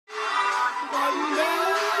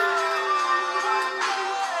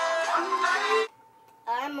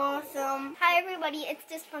everybody, it's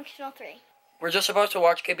Dysfunctional 3. We're just about to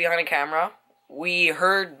watch Kid Behind a Camera. We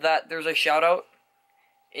heard that there's a shout out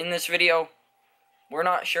in this video. We're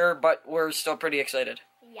not sure, but we're still pretty excited.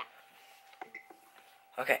 Yeah.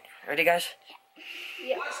 Okay, ready guys?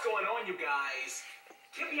 Yeah. What's going on, you guys?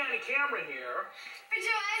 Kid Behind the Camera here.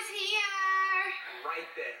 Joy's here. Right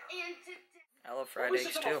there. And I love fried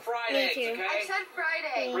eggs too. Fried Me eggs, too. okay? I said fried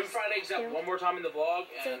eggs. Bring fried eggs up one more time in the vlog,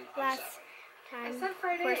 and last time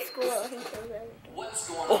for school. What's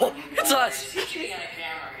going Oh, it's us. Kid Behind the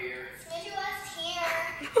Camera here.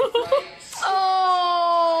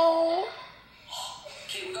 Oh.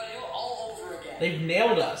 Okay, we gotta do it all over again. They've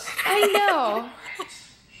nailed us. I know.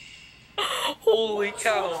 Holy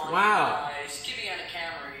cow. Wow. Kid Behind the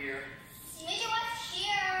Camera here.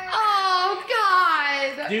 Oh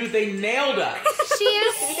God. Dude, they nailed us. She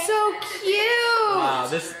is so cute. Wow,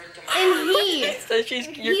 this... And You're he's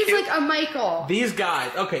cute. like a Michael. These guys,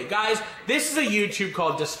 okay, guys, this is a YouTube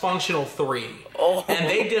called Dysfunctional 3. Oh. And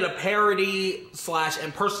they did a parody /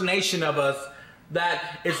 impersonation of us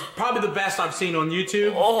that is probably the best I've seen on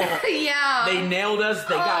YouTube. Oh. Yeah. They nailed us.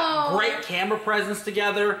 They got great camera presence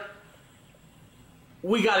together.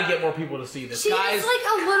 We got to get more people to see this. She guys, is like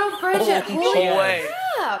a little Bridget. Oh, Holy no way.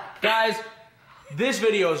 crap. guys, this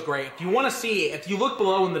video is great. If you want to see it, if you look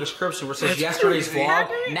below in the description where it says yesterday's vlog,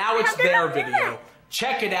 now it's their video.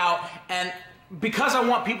 Check it out. And because I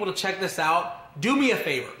want people to check this out, do me a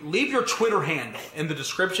favor. Leave your Twitter handle in the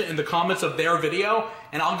description, in the comments of their video,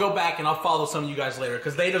 and I'll go back and I'll follow some of you guys later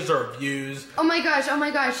because they deserve views. Oh my gosh,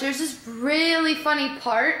 there's this really funny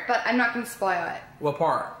part, but I'm not gonna spoil it. What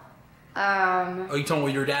part? Oh, you told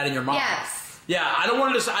me your dad and your mom? Yes. Yeah, I don't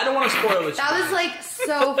want to spoil it. That was like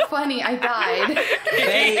so funny, I died.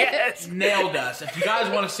 They nailed us. If you guys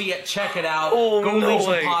want to see it, check it out. Oh, go no leave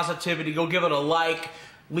some way. positivity. Go give it a like.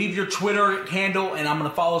 Leave your Twitter handle, and I'm gonna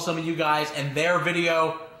follow some of you guys and their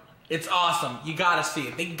video. It's awesome. You gotta see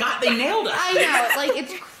it. They nailed us. I know, like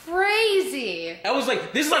it's crazy. That was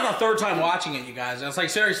like, this is like our third time watching it, you guys. And it's like,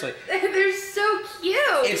 seriously, They're so cute.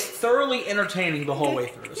 it's thoroughly entertaining the whole way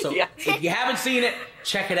through. So Yeah. if you haven't seen it,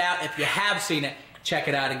 check it out. If you have seen it, check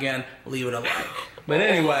it out again. Leave it a like. But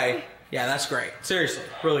anyway, yeah, that's great. Seriously,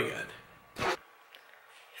 really good.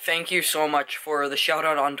 Thank you so much for the shout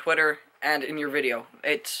out on Twitter and in your video.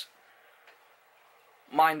 It's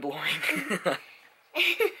mind blowing.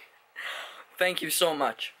 Thank you so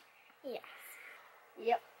much. Yes.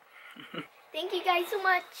 Yep. Thank you guys so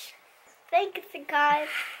much. Thanks, guys.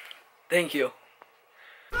 Thank you.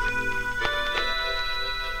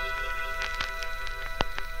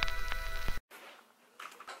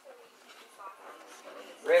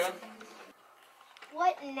 Ravyn,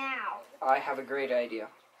 What now? I have a great idea.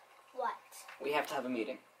 What? We have to have a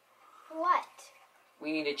meeting. What?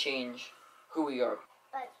 We need to change who we are.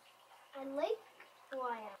 But I like who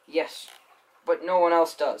I am. Yes, but no one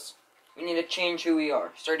else does. We need to change who we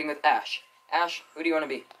are, starting with Ash. Ash, who do you want to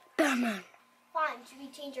be? Batman. Fine, should we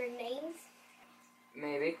change our names?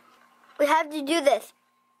 Maybe. We have to do this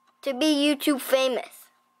to be YouTube famous.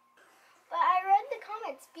 But I read the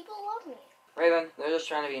comments. People love me. Ravyn, they're just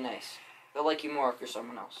trying to be nice. They'll like you more if you're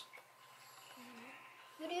someone else.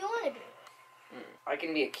 Who do you want to be? I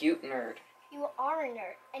can be a cute nerd. You are a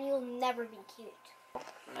nerd, and you'll never be cute.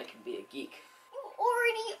 And I can be a geek. You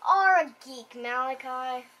already are a geek,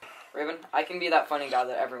 Malachi. Ravyn, I can be that funny guy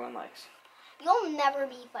that everyone likes. You'll never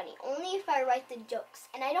be funny, only if I write the jokes,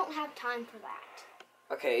 and I don't have time for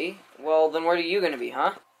that. Okay, well then what are you gonna be,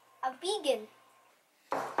 huh? A vegan.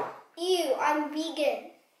 Ew, I'm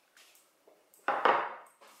vegan.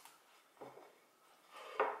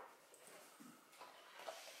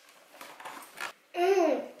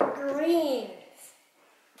 Greens.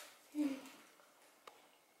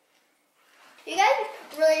 You guys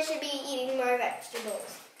really should be eating more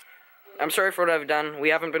vegetables. I'm sorry for what I've done. We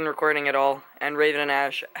haven't been recording at all, and Ravyn and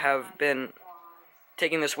Ash have been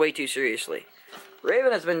taking this way too seriously.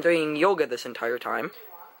 Ravyn has been doing yoga this entire time.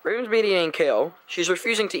 Ravyn's been eating kale. She's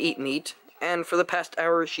refusing to eat meat, and for the past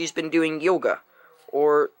hour she's been doing yoga.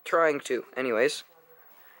 Or trying to, anyways.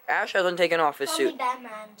 Ash hasn't taken off his Call suit. me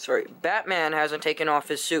Batman. Sorry, Batman hasn't taken off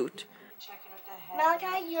his suit.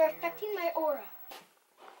 Malachi, you're affecting my aura.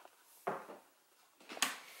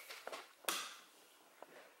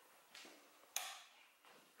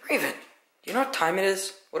 Ravyn, do you know what time it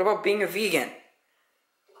is? What about being a vegan?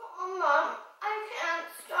 Oh, Mom, I can't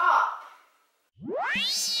stop.